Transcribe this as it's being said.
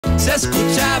se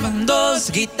escuchaban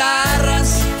dos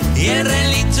guitarras y el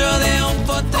relincho de un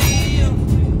potrillo.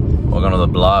 Welcome to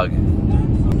the blog.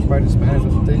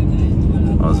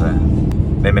 No sé.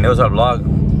 Bienvenidos al blog.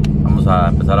 Vamos a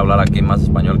empezar a hablar aquí más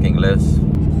español que inglés.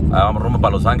 Vamos rumbo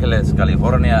para Los Ángeles,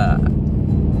 California,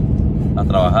 a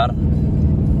trabajar.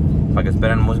 Para que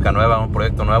esperen música nueva, un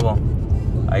proyecto nuevo.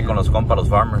 Ahí con los compas, los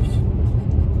Farmerz.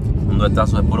 Un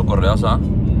duetazo de puro correoso, ¿eh?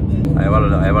 Ahí va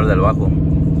el del bajo.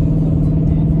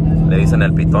 Le dicen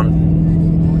el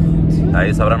pitón.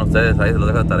 Ahí sabrán ustedes, ahí se los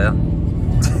dejo de tarea.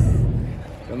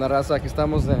 ¿Qué onda, raza? Aquí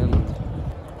estamos en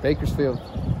Bakersfield.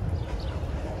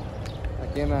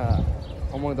 Aquí en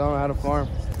Home Down Farm.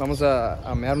 Vamos a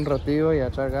mear un ratillo y a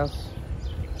echar gas.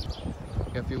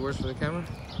 Got a few words for the camera?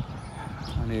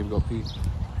 I need to go pee.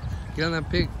 Get on that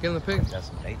pig, get on the pig. That's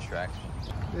some 8-track.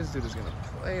 This dude is gonna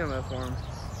play on that farm.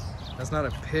 That's not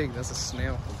a pig, that's a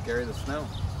snail. Gary the Snail.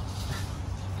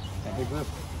 That big lip.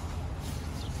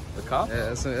 The cop?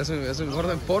 Yeah, es un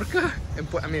gordo en porca. I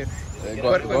mean,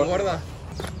 puerco engorda.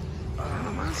 Ah,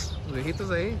 nomás, los viejitos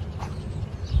de ahí.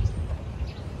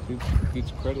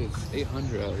 Each credit is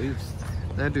 800 at least.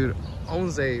 That dude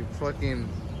owns a fucking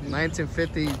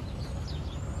 1950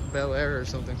 Bel Air or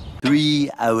something.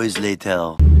 3 hours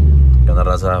later. ¿Qué onda,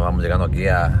 raza? Vamos llegando aquí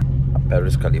a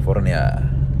Perris, California.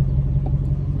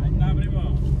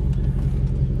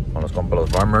 Con los compas, los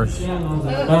Farmerz. Y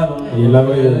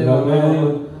luego y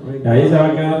ahí se va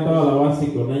a quedar toda la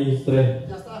base con ellos tres.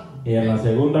 Y en la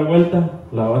segunda vuelta,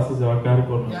 la base se va a quedar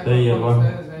con usted y el bajo.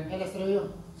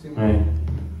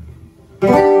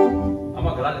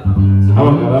 Vamos a calarle. Vamos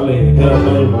a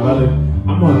calarle,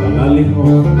 vamos a calarle, hijo.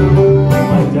 Vamos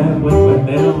a echar el buen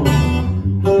pendero.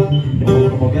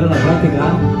 Como quiera la práctica.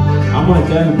 Vamos a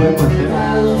echar el buen pendero.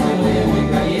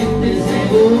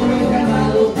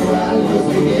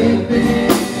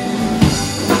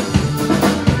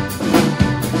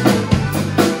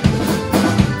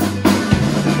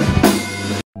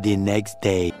 The next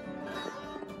day.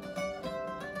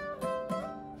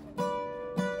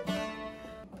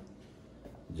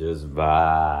 Just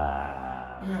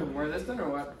vibe. Wear this then or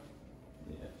what?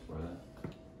 Yeah, just wear that.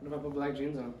 What if I put black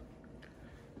jeans on?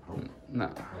 No.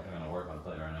 Not gonna work, I'll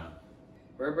tell you right now.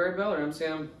 Burberry Bell or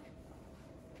MCM?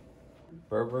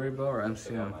 Burberry Bell or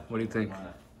MCM? What do you think?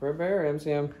 Burberry or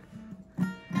MCM?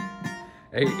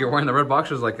 Hey, you're wearing the red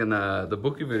boxers like in the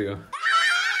Buki video.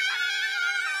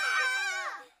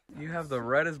 You have the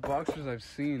reddest boxers I've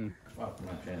seen.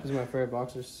 These are my favorite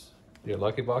boxers. Your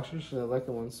lucky boxers? They're the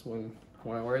lucky ones. When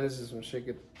I wear this is when shit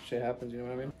happens, you know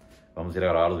what I mean? Vamos a ir a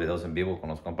grabar los videos en vivo con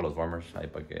los compas, los Farmerz. Ahí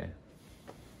para que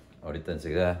ahorita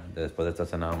enseguida, después de esta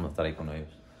cena, vamos a estar ahí con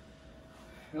ellos.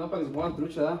 No, para que se pongan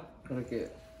trucha, ¿verdad? Para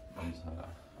que... Vamos a...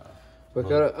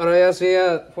 Porque ahora ya sí,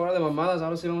 fuera de mamadas,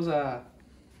 ahora sí vamos a...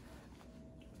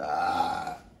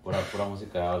 Pura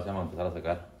música, ahora sí vamos a empezar a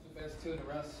sacar.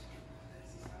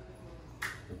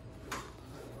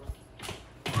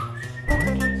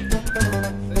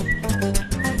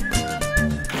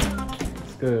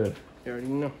 Good. You already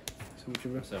know. So what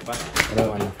you bro?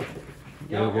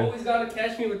 Y'all always gotta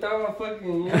catch me without my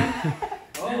fucking, you know?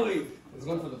 Always. Let's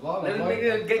go for the vlog. Let me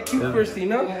get cute first, you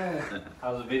know? Yeah.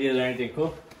 How's the videos or anything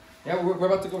cool? Yeah, we're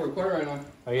about to go record right now.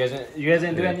 Oh, you guys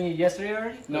didn't do any yesterday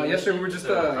already? No, yesterday we were just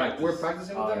we're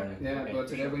practicing with them. Alright. Yeah, but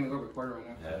today we're gonna go record right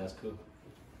now. Yeah, that's cool.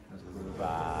 Vamos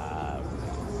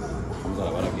a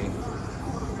grabar aquí.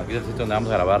 Aquí es el sitio donde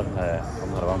vamos a grabar. Vamos a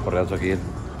grabar un correazo aquí.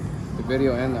 The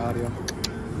video and the audio.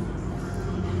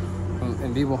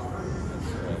 En vivo.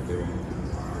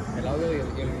 El audio y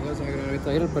el video se va a grabar ahorita.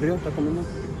 Ahí el perrillo está comiendo.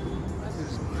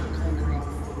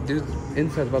 Dude,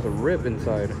 inside's about to rip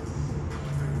inside.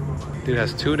 Dude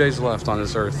has 2 days left on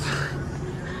this earth.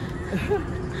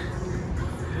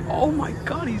 Oh my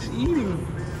god, he's eating.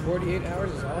 48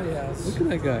 hours is all he has. Look at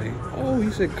that guy. Oh, he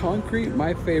said concrete,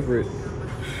 my favorite.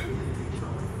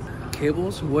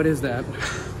 Cables? What is that?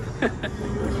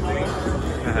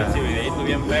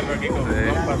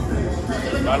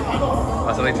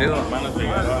 Pásale chido. Hermanos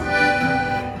Figueroa.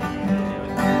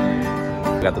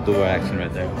 Got the turbo action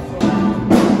right there.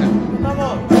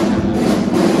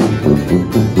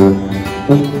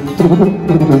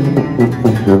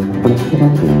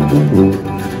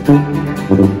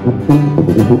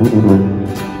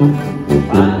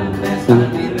 Para empezar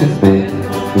mi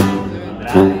respeto,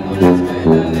 traigo la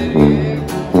escuela de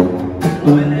viejo. Tú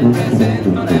eres el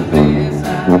centro de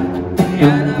empresa y a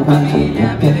la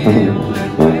familia me debo el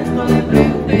puesto de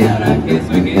frente. Y ahora que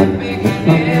soy jefe,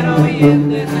 genero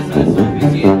billetes, eso es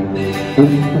suficiente.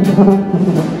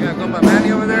 You got my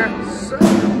Manny over there?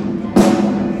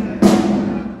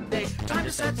 Time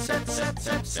to set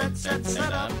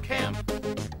up camp.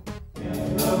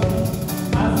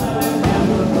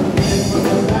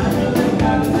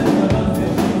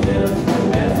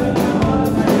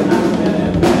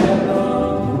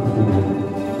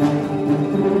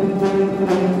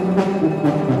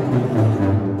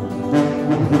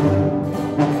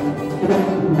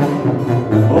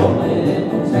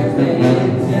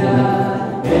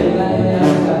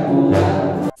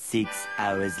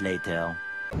 later.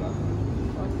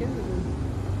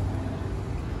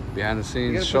 Behind the You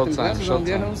scenes, gotta put them showtime, glasses on,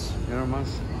 showtime. viejos. You know, más.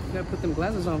 You gotta put them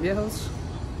glasses on, viejos.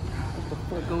 What the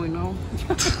fuck going on?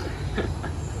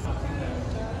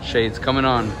 Shades coming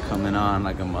on. Coming on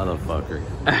like a motherfucker.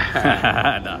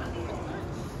 Nah.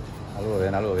 Algo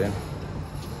bien, algo bien.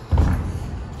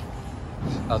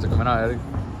 How's it coming out, Eric?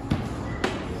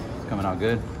 It's coming out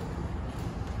good.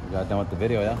 We got done with the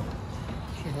video, yeah?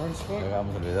 Hard as fuck.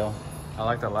 Llegamos el video. I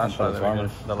like that last shot. Los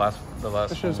Farmerz. The last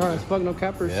That shit's hard as fuck, no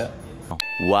cappers. Yeah.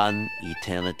 One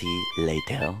eternity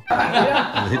later.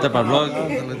 Visita para el vlog.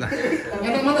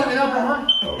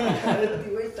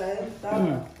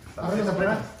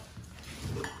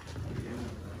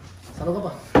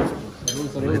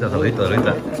 Saludita, saludita,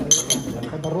 saludita.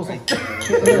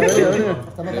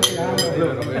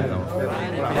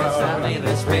 Y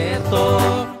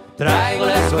respeto, traigo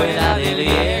la escuela del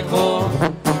viejo,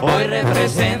 hoy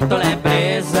represento la